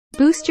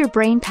Boost your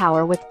brain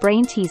power with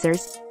brain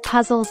teasers,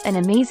 puzzles, and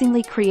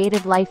amazingly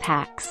creative life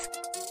hacks.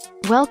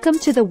 Welcome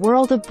to the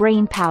world of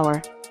brain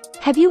power.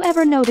 Have you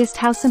ever noticed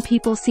how some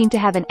people seem to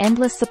have an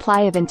endless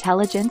supply of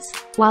intelligence,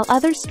 while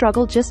others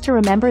struggle just to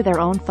remember their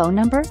own phone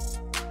number?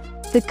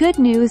 The good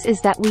news is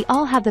that we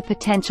all have the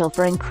potential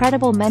for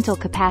incredible mental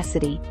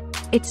capacity.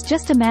 It's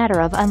just a matter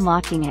of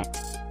unlocking it.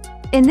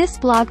 In this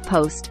blog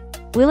post,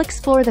 we'll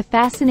explore the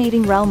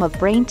fascinating realm of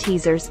brain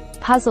teasers,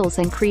 puzzles,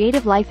 and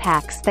creative life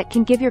hacks that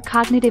can give your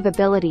cognitive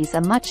abilities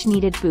a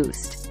much-needed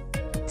boost.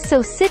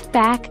 So sit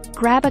back,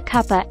 grab a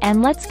cuppa,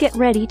 and let's get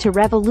ready to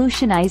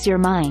revolutionize your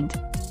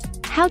mind.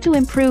 How to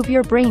improve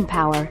your brain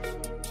power.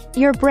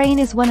 Your brain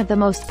is one of the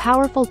most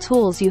powerful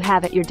tools you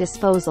have at your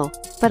disposal,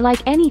 but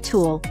like any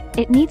tool,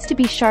 it needs to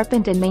be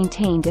sharpened and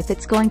maintained if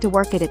it's going to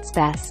work at its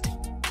best.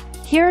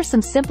 Here are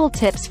some simple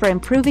tips for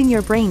improving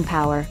your brain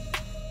power.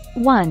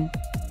 1.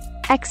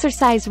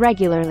 Exercise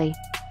regularly.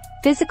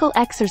 Physical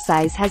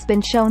exercise has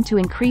been shown to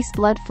increase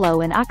blood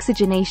flow and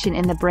oxygenation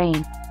in the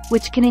brain,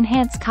 which can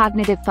enhance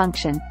cognitive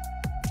function.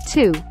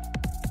 2.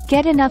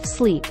 Get enough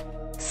sleep.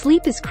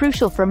 Sleep is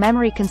crucial for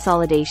memory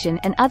consolidation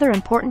and other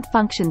important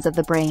functions of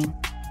the brain.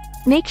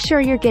 Make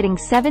sure you're getting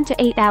 7 to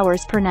 8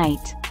 hours per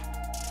night.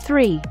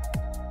 3.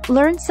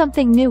 Learn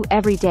something new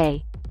every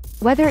day.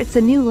 Whether it's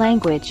a new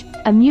language,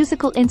 a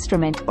musical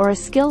instrument, or a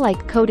skill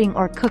like coding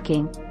or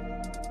cooking,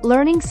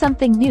 learning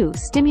something new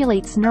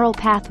stimulates neural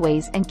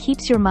pathways and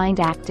keeps your mind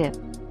active.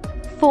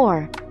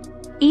 4.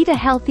 Eat a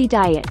healthy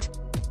diet.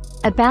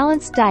 A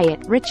balanced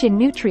diet rich in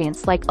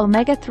nutrients like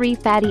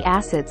omega-3 fatty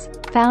acids,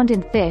 found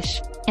in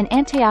fish, and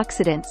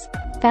antioxidants,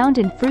 found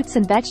in fruits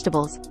and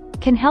vegetables,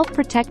 can help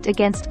protect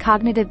against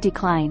cognitive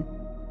decline.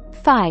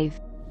 5.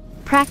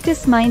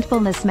 Practice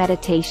mindfulness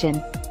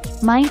meditation.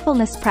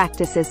 Mindfulness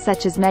practices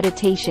such as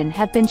meditation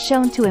have been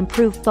shown to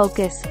improve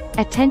focus,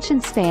 attention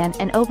span,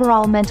 and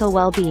overall mental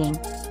well-being.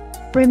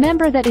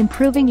 Remember that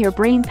improving your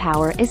brain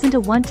power isn't a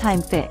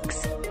one-time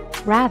fix.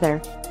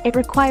 Rather, it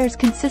requires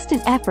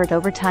consistent effort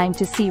over time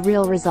to see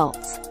real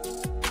results.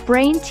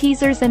 Brain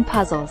teasers and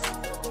puzzles.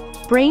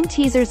 Brain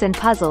teasers and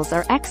puzzles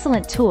are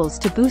excellent tools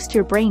to boost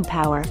your brain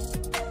power.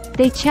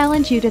 They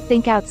challenge you to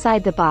think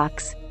outside the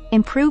box,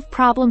 improve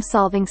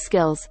problem-solving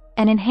skills,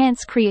 and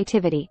enhance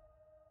creativity.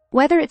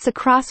 Whether it's a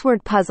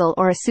crossword puzzle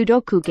or a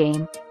Sudoku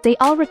game, they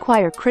all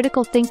require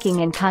critical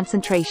thinking and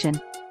concentration.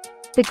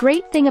 The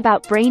great thing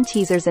about brain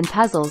teasers and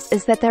puzzles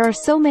is that there are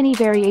so many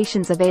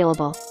variations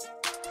available.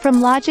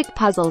 From logic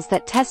puzzles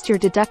that test your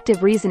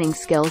deductive reasoning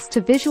skills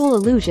to visual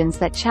illusions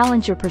that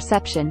challenge your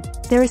perception,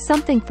 there is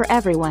something for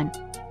everyone.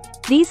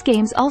 These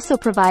games also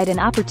provide an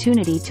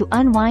opportunity to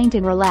unwind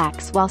and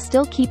relax while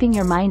still keeping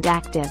your mind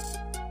active.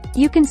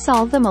 You can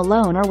solve them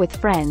alone or with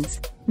friends,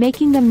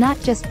 making them not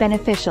just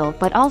beneficial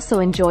but also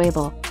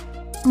enjoyable.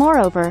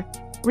 Moreover,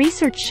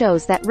 research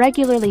shows that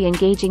regularly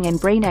engaging in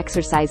brain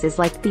exercises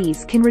like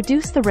these can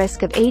reduce the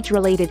risk of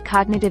age-related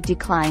cognitive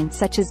decline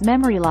such as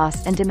memory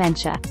loss and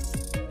dementia.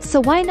 So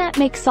why not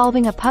make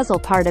solving a puzzle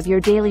part of your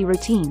daily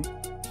routine?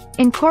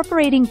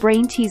 Incorporating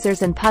brain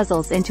teasers and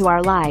puzzles into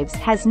our lives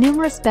has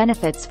numerous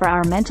benefits for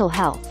our mental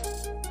health.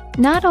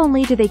 Not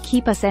only do they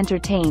keep us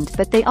entertained,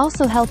 but they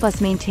also help us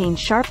maintain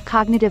sharp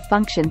cognitive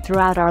function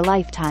throughout our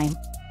lifetime.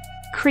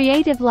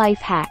 Creative life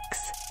hacks.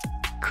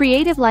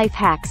 Creative life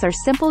hacks are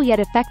simple yet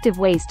effective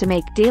ways to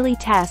make daily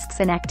tasks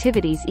and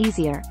activities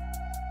easier.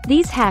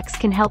 These hacks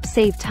can help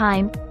save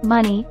time,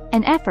 money,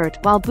 and effort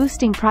while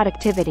boosting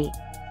productivity.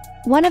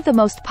 One of the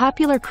most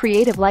popular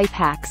creative life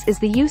hacks is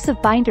the use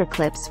of binder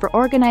clips for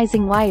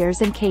organizing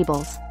wires and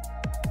cables.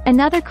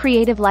 Another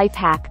creative life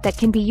hack that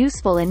can be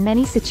useful in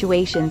many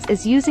situations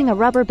is using a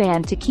rubber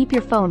band to keep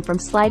your phone from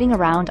sliding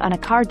around on a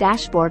car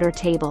dashboard or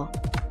table.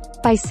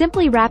 By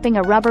simply wrapping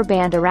a rubber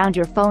band around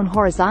your phone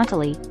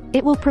horizontally,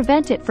 it will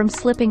prevent it from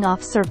slipping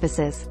off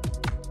surfaces.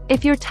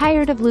 If you're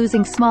tired of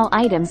losing small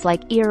items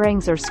like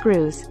earrings or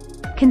screws,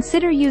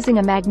 consider using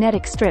a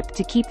magnetic strip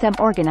to keep them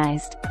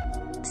organized.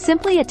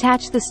 Simply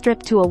attach the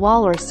strip to a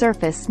wall or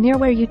surface near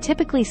where you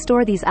typically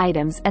store these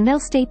items and they'll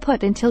stay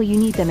put until you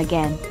need them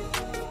again.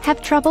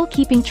 Have trouble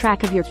keeping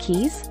track of your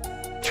keys?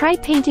 Try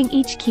painting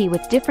each key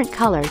with different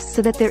colors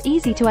so that they're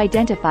easy to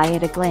identify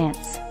at a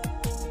glance.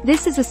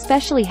 This is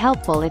especially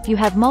helpful if you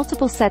have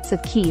multiple sets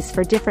of keys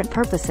for different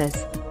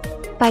purposes.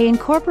 By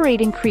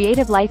incorporating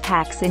creative life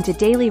hacks into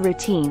daily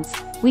routines,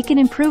 we can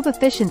improve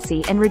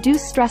efficiency and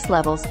reduce stress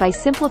levels by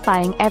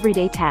simplifying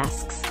everyday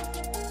tasks.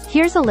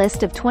 Here's a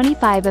list of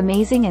 25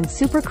 amazing and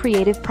super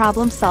creative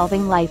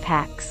problem-solving life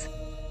hacks.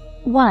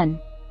 1.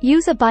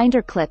 Use a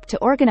binder clip to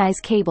organize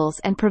cables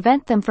and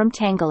prevent them from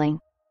tangling.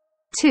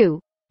 2.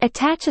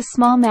 Attach a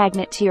small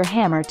magnet to your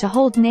hammer to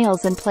hold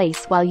nails in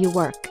place while you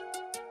work.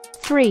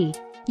 3.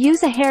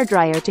 Use a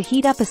hairdryer to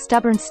heat up a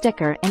stubborn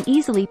sticker and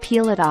easily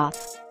peel it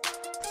off.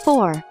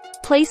 4.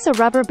 Place a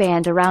rubber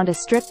band around a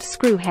stripped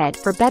screw head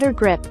for better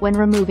grip when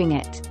removing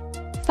it.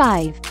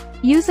 5.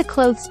 Use a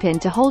clothespin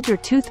to hold your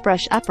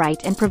toothbrush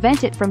upright and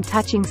prevent it from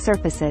touching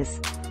surfaces.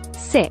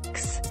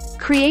 6.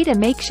 Create a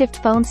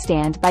makeshift phone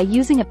stand by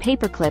using a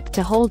paperclip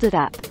to hold it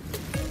up.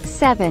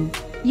 7.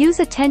 Use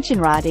a tension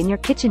rod in your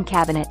kitchen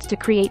cabinet to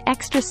create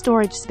extra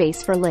storage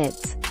space for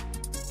lids.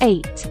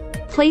 8.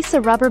 Place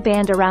a rubber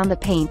band around the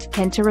paint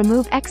can to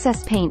remove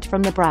excess paint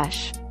from the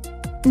brush.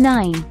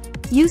 9.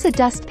 Use a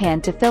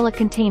dustpan to fill a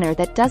container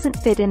that doesn't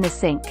fit in the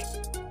sink.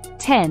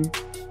 10.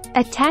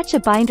 Attach a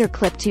binder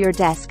clip to your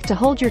desk to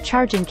hold your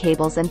charging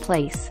cables in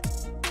place.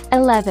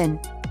 11.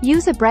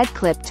 Use a bread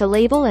clip to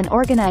label and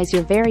organize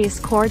your various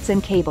cords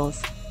and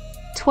cables.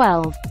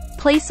 12.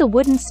 Place a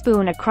wooden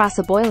spoon across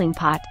a boiling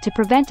pot to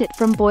prevent it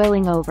from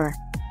boiling over.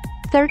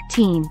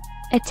 13.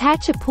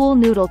 Attach a pool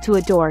noodle to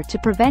a door to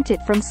prevent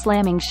it from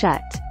slamming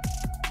shut.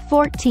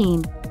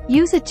 14.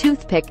 Use a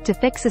toothpick to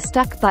fix a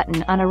stuck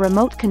button on a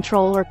remote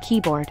control or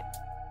keyboard.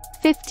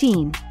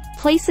 15.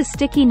 Place a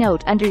sticky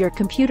note under your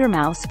computer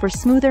mouse for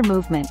smoother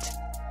movement.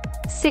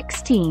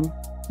 16.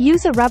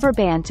 Use a rubber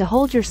band to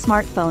hold your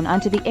smartphone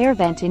onto the air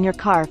vent in your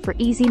car for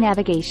easy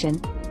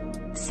navigation.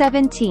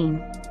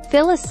 17.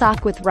 Fill a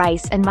sock with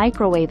rice and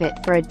microwave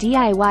it for a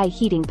DIY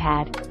heating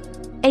pad.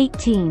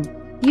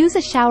 18. Use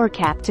a shower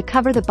cap to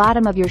cover the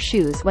bottom of your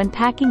shoes when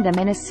packing them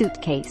in a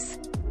suitcase.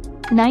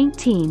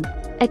 19.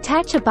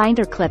 Attach a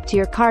binder clip to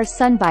your car's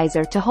sun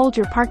visor to hold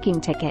your parking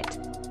ticket.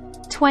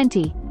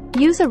 20.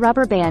 Use a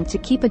rubber band to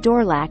keep a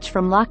door latch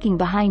from locking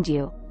behind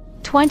you.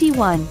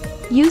 21.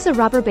 Use a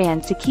rubber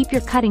band to keep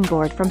your cutting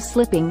board from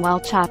slipping while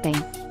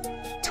chopping.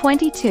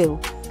 22.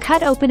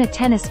 Cut open a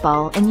tennis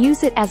ball and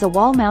use it as a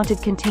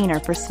wall-mounted container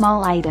for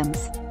small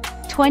items.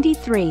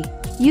 23.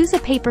 Use a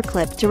paper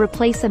clip to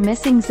replace a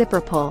missing zipper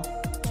pull.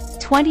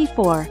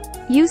 24.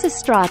 Use a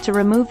straw to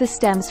remove the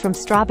stems from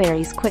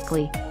strawberries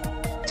quickly.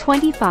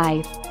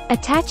 25.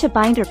 Attach a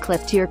binder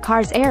clip to your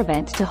car's air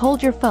vent to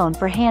hold your phone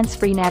for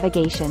hands-free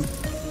navigation.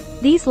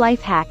 These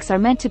life hacks are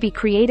meant to be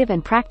creative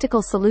and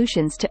practical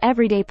solutions to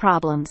everyday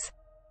problems.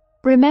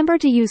 Remember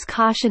to use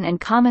caution and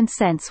common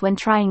sense when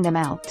trying them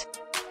out.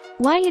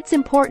 Why it's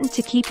important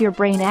to keep your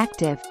brain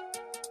active.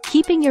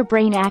 Keeping your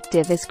brain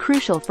active is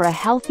crucial for a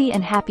healthy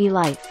and happy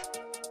life.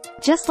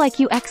 Just like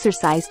you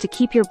exercise to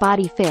keep your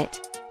body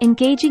fit,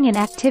 engaging in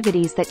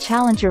activities that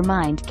challenge your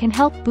mind can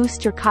help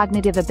boost your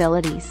cognitive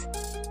abilities.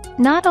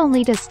 Not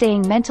only does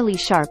staying mentally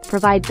sharp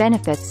provide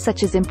benefits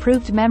such as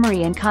improved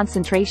memory and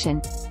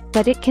concentration,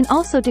 but it can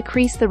also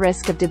decrease the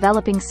risk of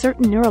developing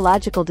certain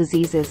neurological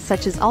diseases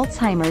such as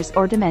Alzheimer's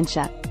or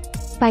dementia.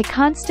 By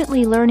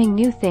constantly learning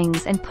new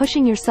things and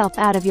pushing yourself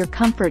out of your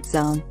comfort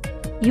zone,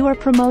 you are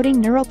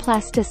promoting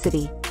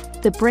neuroplasticity,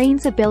 the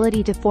brain's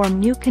ability to form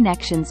new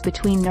connections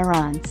between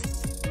neurons.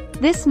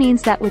 This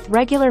means that with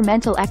regular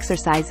mental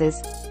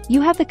exercises, you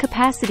have the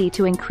capacity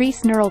to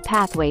increase neural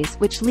pathways,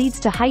 which leads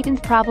to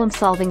heightened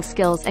problem-solving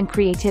skills and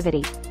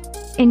creativity.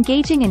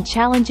 Engaging in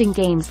challenging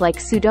games like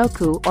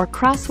Sudoku or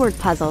crossword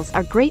puzzles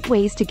are great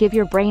ways to give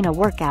your brain a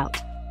workout.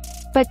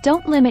 But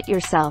don't limit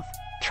yourself.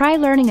 Try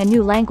learning a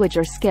new language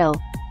or skill,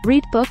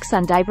 read books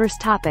on diverse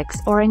topics,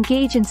 or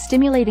engage in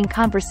stimulating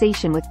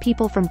conversation with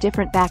people from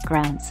different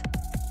backgrounds.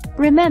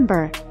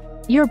 Remember,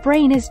 your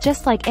brain is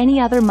just like any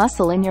other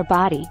muscle in your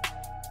body.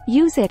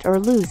 Use it or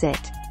lose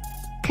it.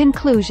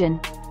 Conclusion.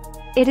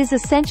 It is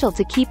essential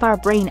to keep our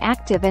brain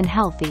active and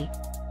healthy.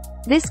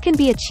 This can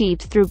be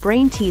achieved through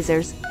brain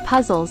teasers,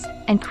 puzzles,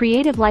 and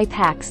creative life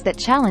hacks that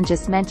challenge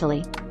us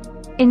mentally.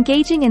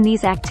 Engaging in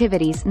these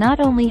activities not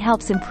only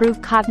helps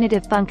improve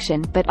cognitive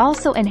function but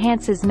also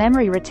enhances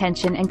memory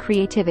retention and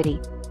creativity.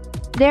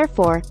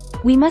 Therefore,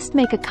 we must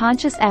make a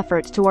conscious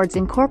effort towards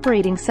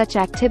incorporating such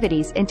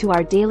activities into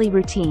our daily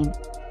routine.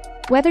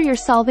 Whether you're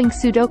solving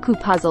Sudoku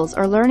puzzles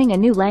or learning a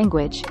new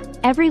language,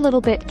 every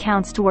little bit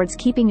counts towards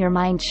keeping your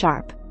mind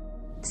sharp.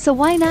 So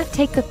why not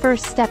take the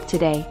first step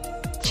today?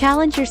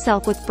 Challenge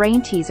yourself with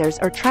brain teasers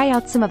or try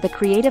out some of the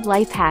creative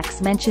life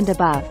hacks mentioned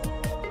above.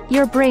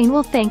 Your brain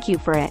will thank you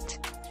for it.